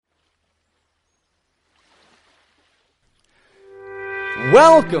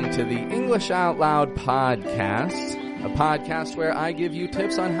Welcome to the English Out Loud podcast, a podcast where I give you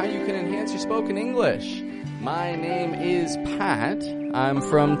tips on how you can enhance your spoken English. My name is Pat. I'm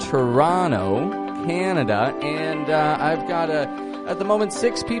from Toronto, Canada, and I've got at the moment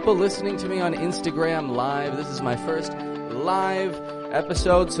 6 people listening to me on Instagram Live. This is my first live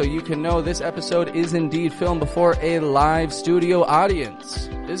episode, so you can know this episode is indeed filmed before a live studio audience.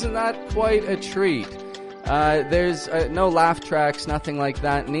 Isn't that quite a treat? There's no laugh tracks, nothing like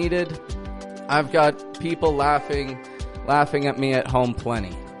that needed. I've got people laughing at me at home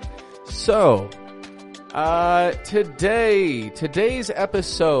plenty. So, today's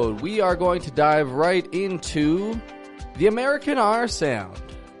episode, we are going to dive right into the American R sound.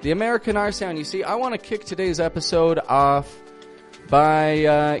 The American R sound. You see, I want to kick today's episode off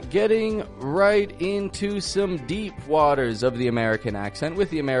by getting right into some deep waters of the American accent with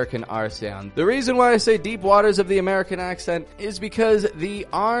the American R sound. The reason why I say deep waters of the American accent is because the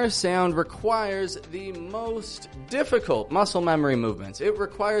R sound requires the most difficult muscle memory movements. It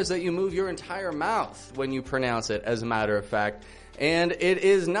requires that you move your entire mouth when you pronounce it, as a matter of fact. And it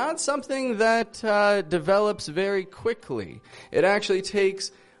is not something that develops very quickly. It actually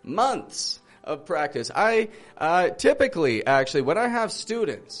takes months of practice. I typically, actually, when I have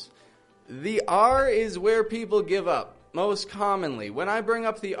students, the R is where people give up most commonly. When I bring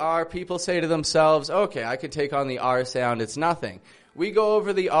up the R, people say to themselves, okay, I could take on the R sound, it's nothing. We go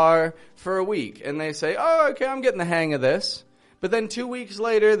over the R for a week, and they say, oh, okay, I'm getting the hang of this. But then 2 weeks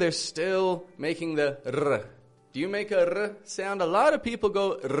later, they're still making the R. Do you make a R sound? A lot of people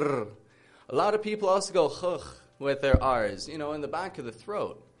go R. A lot of people also go H with their R's, in the back of the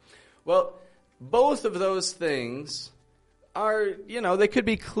throat. Well, both of those things are, they could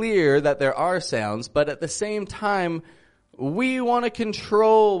be clear that there are sounds, but at the same time, we want to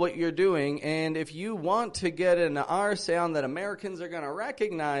control what you're doing, and if you want to get an R sound that Americans are going to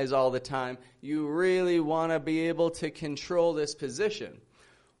recognize all the time, you really want to be able to control this position.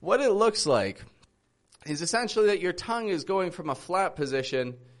 What it looks like is essentially that your tongue is going from a flat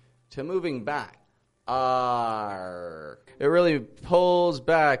position to moving back. R. It really pulls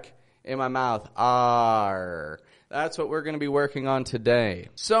back in my mouth. R. That's what we're going to be working on today.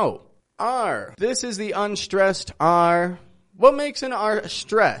 So, R. This is the unstressed R. What makes an R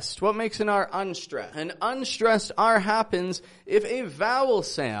stressed? What makes an R unstressed? An unstressed R happens if a vowel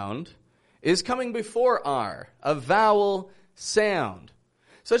sound is coming before R. A vowel sound.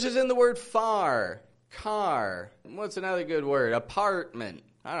 Such as in the word far, car. What's another good word? Apartment.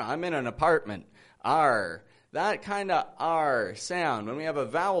 I don't know. I'm in an apartment. R. That kind of R sound when we have a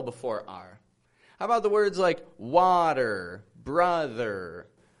vowel before R. How about the words like water, brother,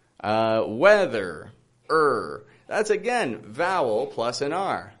 weather, That's again vowel plus an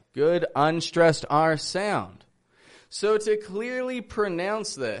R. Good unstressed R sound. So to clearly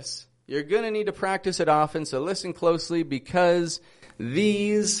pronounce this, you're going to need to practice it often, so listen closely because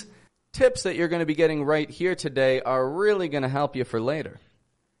these tips that you're going to be getting right here today are really going to help you for later.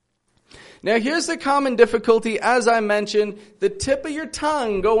 Now, here's the common difficulty. As I mentioned, the tip of your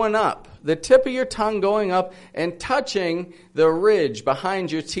tongue going up. The tip of your tongue going up and touching the ridge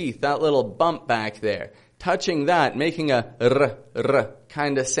behind your teeth, that little bump back there. Touching that, making a r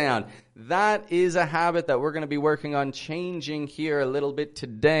kind of sound. That is a habit that we're going to be working on changing here a little bit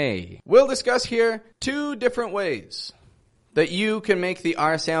today. We'll discuss here 2 different ways that you can make the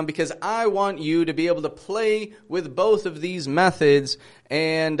R sound because I want you to be able to play with both of these methods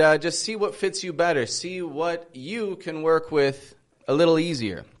and just see what fits you better. See what you can work with a little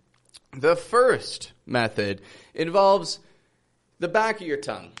easier. The first method involves the back of your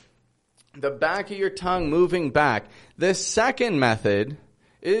tongue. The back of your tongue moving back. The second method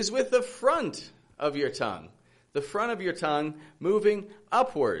is with the front of your tongue. The front of your tongue moving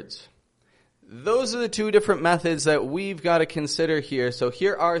upwards. Those are the 2 different methods that we've got to consider here. So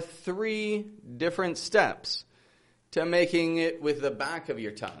here are 3 different steps to making it with the back of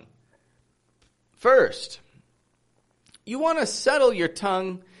your tongue. First, you want to settle your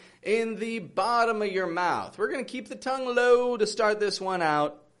tongue in the bottom of your mouth. We're going to keep the tongue low to start this one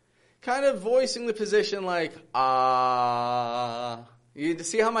out. Kind of voicing the position like, ah. You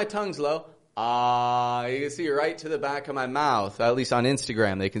see how my tongue's low? Ah, you can see right to the back of my mouth. At least on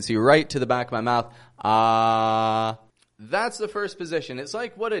Instagram, they can see right to the back of my mouth. Ah. That's the first position. It's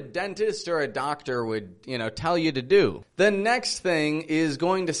like what a dentist or a doctor would, tell you to do. The next thing is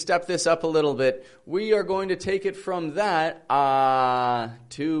going to step this up a little bit. We are going to take it from that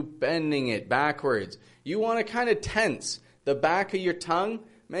to bending it backwards. You want to kind of tense the back of your tongue,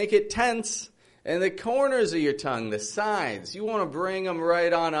 make it tense, and the corners of your tongue, the sides, you want to bring them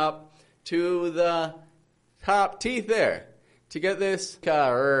right on up to the top teeth there. to get this.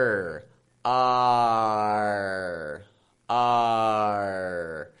 R.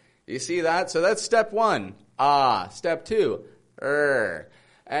 You see that? So that's step 1. Step 2.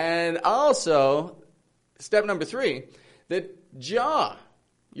 And also, step number 3, the jaw.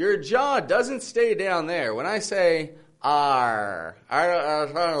 Your jaw doesn't stay down there. When I say R,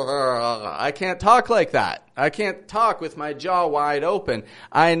 I can't talk like that. I can't talk with my jaw wide open.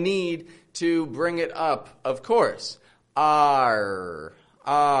 I need to bring it up, of course. R.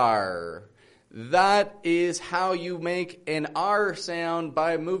 That is how you make an R sound,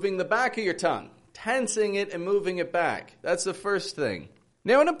 by moving the back of your tongue, tensing it and moving it back. That's the first thing.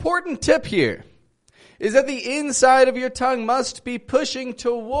 Now, an important tip here is that the inside of your tongue must be pushing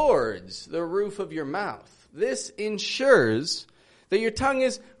towards the roof of your mouth. This ensures that your tongue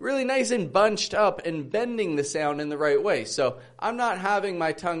is really nice and bunched up and bending the sound in the right way. So I'm not having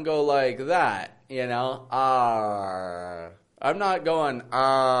my tongue go like that, R. I'm not going,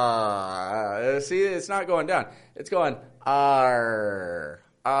 see, it's not going down. It's going, R.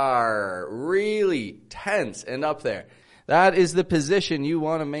 Really tense and up there. That is the position you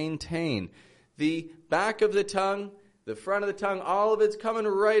want to maintain. The back of the tongue, the front of the tongue, all of it's coming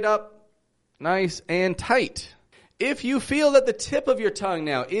right up, nice and tight. If you feel that the tip of your tongue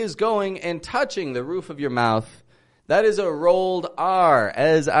now is going and touching the roof of your mouth, that is a rolled R,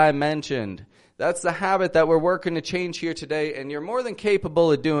 as I mentioned. That's the habit that we're working to change here today, and you're more than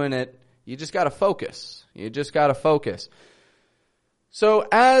capable of doing it. You just got to focus. So,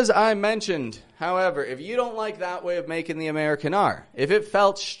 as I mentioned, however, if you don't like that way of making the American R, if it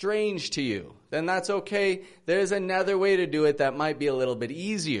felt strange to you, then that's okay. There's another way to do it that might be a little bit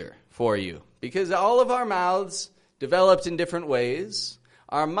easier for you, because all of our mouths developed in different ways.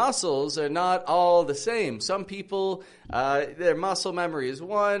 Our muscles are not all the same. Some people, their muscle memory is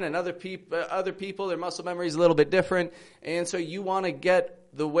one, and other people, their muscle memory is a little bit different. And so you want to get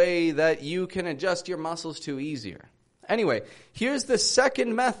the way that you can adjust your muscles to easier. Anyway, here's the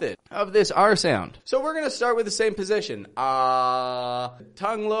second method of this R sound. So we're going to start with the same position.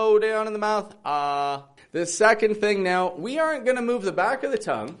 Tongue low down in the mouth. The second thing now, we aren't going to move the back of the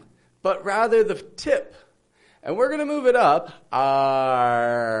tongue, but rather the tip. And we're going to move it up.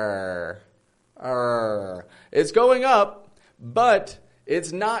 It's going up, but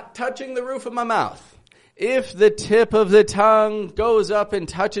it's not touching the roof of my mouth. If the tip of the tongue goes up and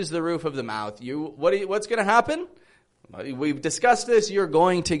touches the roof of the mouth, what's going to happen? We've discussed this. You're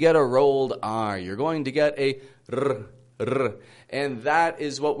going to get a rolled R. You're going to get a r. And that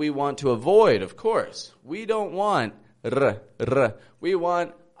is what we want to avoid, of course. We don't want r. We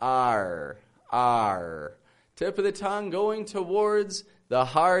want R. Tip of the tongue going towards the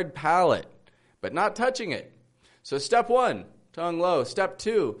hard palate, but not touching it. So step 1, tongue low. Step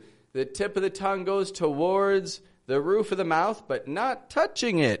 2, the tip of the tongue goes towards the roof of the mouth, but not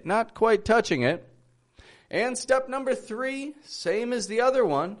touching it, not quite touching it. And step number 3, same as the other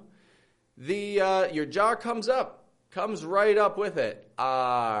one, your jaw comes right up with it.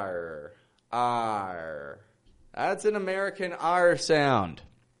 R. That's an American R sound.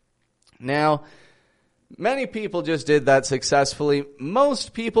 Now, many people just did that successfully.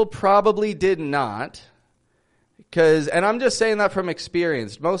 Most people probably did not. And I'm just saying that from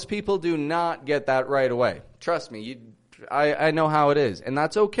experience. Most people do not get that right away. Trust me, I know how it is. And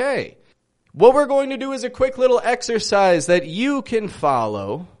that's okay. What we're going to do is a quick little exercise that you can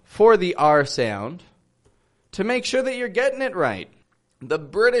follow for the R sound to make sure that you're getting it right. The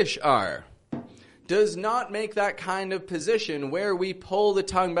British R does not make that kind of position where we pull the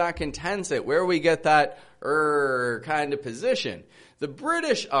tongue back and tense it, where we get that kind of position. The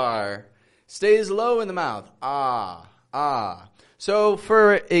British R stays low in the mouth. So,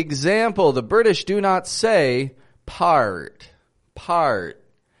 for example, the British do not say part.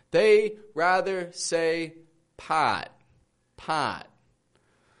 They rather say pot.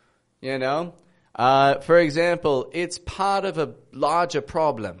 For example, it's part of a larger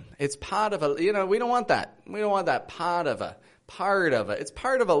problem. It's part of we don't want that. We don't want that part of a. It's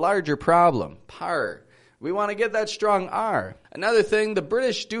part of a larger problem. We want to get that strong R. Another thing, the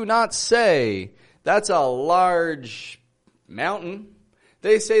British do not say, that's a large mountain.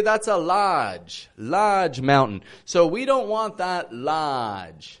 They say that's a large mountain. So we don't want that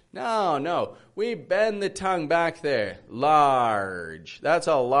large. No. We bend the tongue back there. Large. That's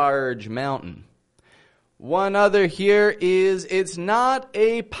a large mountain. One other here is, it's not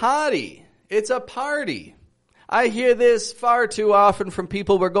a potty. It's a party. I hear this far too often from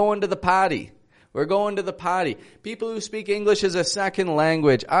people. We're going to the potty. People who speak English as a second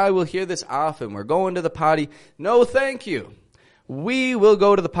language, I will hear this often. We're going to the potty. No, thank you. We will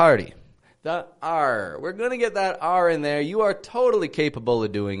go to the party. The R. We're going to get that R in there. You are totally capable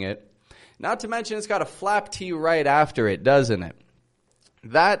of doing it. Not to mention it's got a flap T right after it, doesn't it?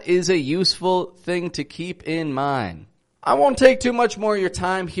 That is a useful thing to keep in mind. I won't take too much more of your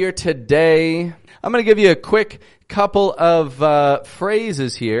time here today. I'm going to give you a quick couple of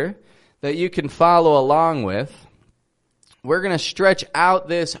phrases here that you can follow along with. We're going to stretch out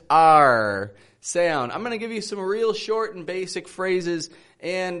this R sound. I'm going to give you some real short and basic phrases.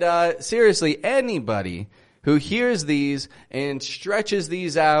 And seriously, anybody who hears these and stretches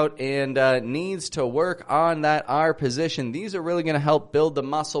these out and needs to work on that R position, these are really going to help build the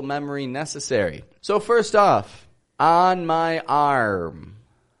muscle memory necessary. So first off, on my arm.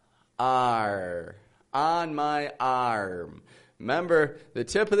 R. On my arm. Remember, the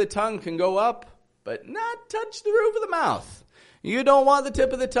tip of the tongue can go up, but not touch the roof of the mouth. You don't want the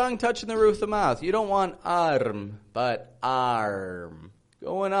tip of the tongue touching the roof of the mouth. You don't want arm, but arm.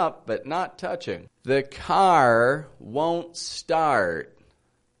 Going up, but not touching. The car won't start.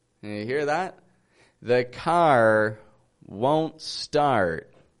 You hear that? The car won't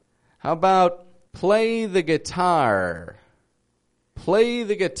start. How about play the guitar? Play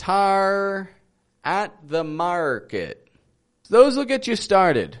the guitar at the market. Those will get you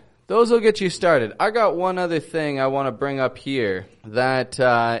started. I got one other thing I want to bring up here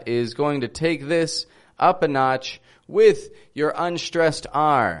that is going to take this up a notch with your unstressed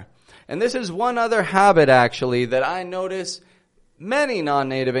R. And this is one other habit, actually, that I notice many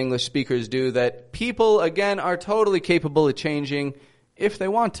non-native English speakers do that people, again, are totally capable of changing if they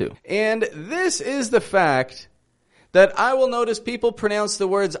want to. And this is the fact that I will notice people pronounce the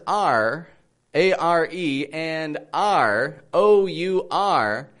words R, A-R-E, and R,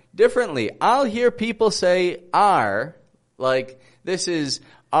 O-U-R, differently. I'll hear people say R, like this is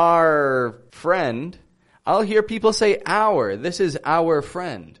our friend. I'll hear people say our, this is our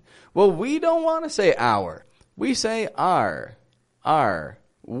friend. Well, we don't want to say our. We say our.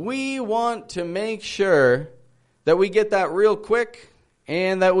 We want to make sure that we get that real quick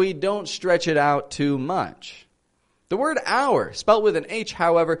and that we don't stretch it out too much. The word hour, spelt with an H,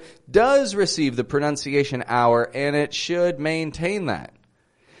 however, does receive the pronunciation hour, and it should maintain that.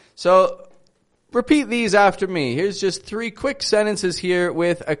 So, repeat these after me. Here's just 3 quick sentences here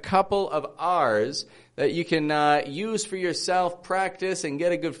with a couple of R's that you can use for yourself, practice, and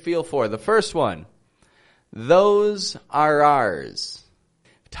get a good feel for. The first one, those are ours.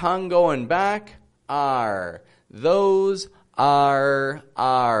 Tongue going back, R. Those are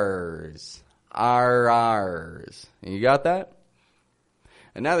ours. Are ours. You got that?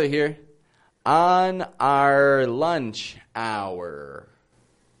 Another here, on our lunch hour.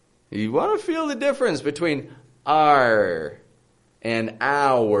 You want to feel the difference between our and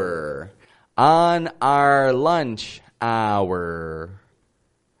our. On our lunch hour.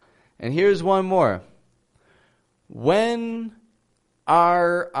 And here's one more. When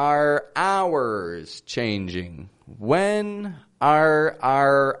are our hours changing? When are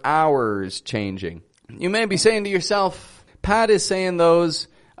our hours changing? You may be saying to yourself, Pat is saying those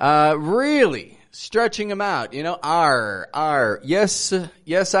really stretching them out. You know, R. Yes,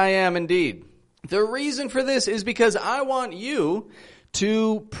 I am indeed. The reason for this is because I want you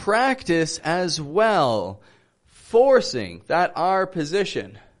to practice as well, forcing that R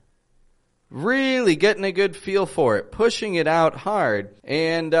position. Really getting a good feel for it, pushing it out hard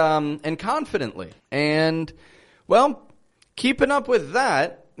and confidently. And, well, keeping up with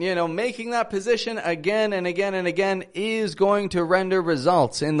that, you know, making that position again and again and again is going to render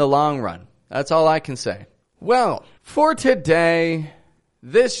results in the long run. That's all I can say. Well, for today,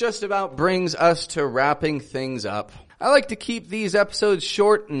 this just about brings us to wrapping things up. I like to keep these episodes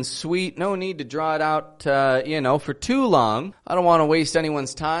short and sweet. No need to draw it out, for too long. I don't want to waste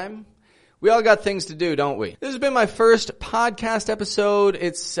anyone's time. We all got things to do, don't we? This has been my first podcast episode.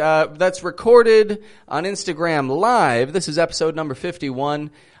 It's that's recorded on Instagram Live. This is episode number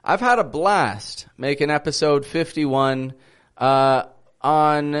 51. I've had a blast making episode 51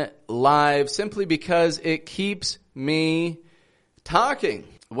 on live simply because it keeps me talking.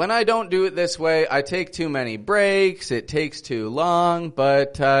 When I don't do it this way, I take too many breaks. It takes too long,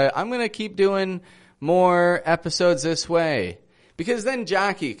 but I'm going to keep doing more episodes this way. Because then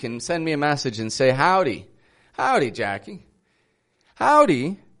Jackie can send me a message and say, howdy. Howdy, Jackie.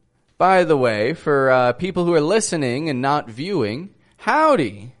 Howdy, by the way, for people who are listening and not viewing,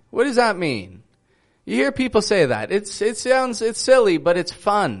 howdy. What does that mean? You hear people say that. It's silly, but it's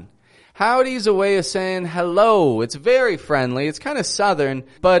fun. Howdy's a way of saying hello. It's very friendly. It's kind of southern,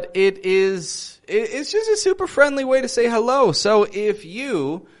 but it's just a super friendly way to say hello. So if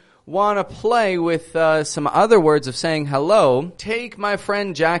you want to play with some other words of saying hello, take my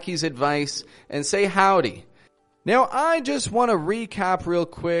friend Jackie's advice and say howdy. Now, I just want to recap real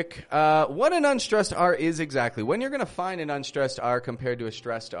quick what an unstressed R is exactly. When you're going to find an unstressed R compared to a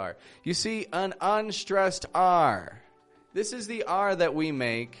stressed R. You see, an unstressed R. This is the R that we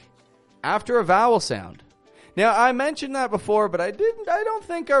make after a vowel sound. Now, I mentioned that before, but I don't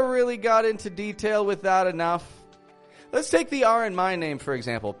think I really got into detail with that enough. Let's take the R in my name, for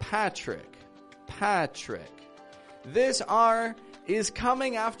example. Patrick. Patrick. This R is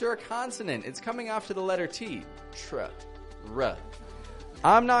coming after a consonant. It's coming after the letter T. R.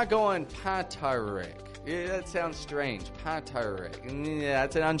 I'm not going Patrick. Yeah, that sounds strange. Patrick. Yeah,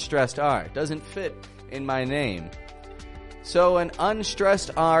 that's an unstressed R. It doesn't fit in my name. So an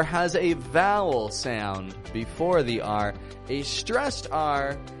unstressed R has a vowel sound before the R. A stressed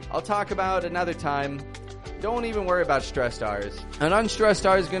R, I'll talk about another time. Don't even worry about stressed R's. An unstressed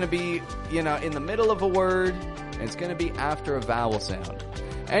R is going to be, in the middle of a word, and it's going to be after a vowel sound.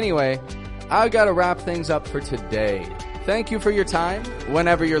 Anyway, I've got to wrap things up for today. Thank you for your time.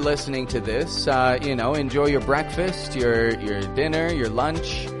 Whenever you're listening to this, enjoy your breakfast, your dinner, your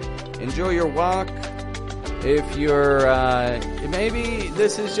lunch. Enjoy your walk. If you're, maybe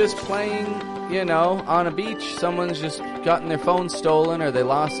this is just playing, on a beach. Someone's just gotten their phone stolen or they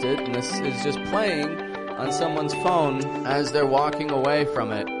lost it, and this is just playing on someone's phone as they're walking away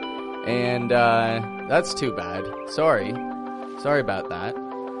from it. And that's too bad. Sorry about that.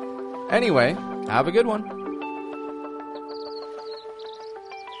 Anyway, have a good one.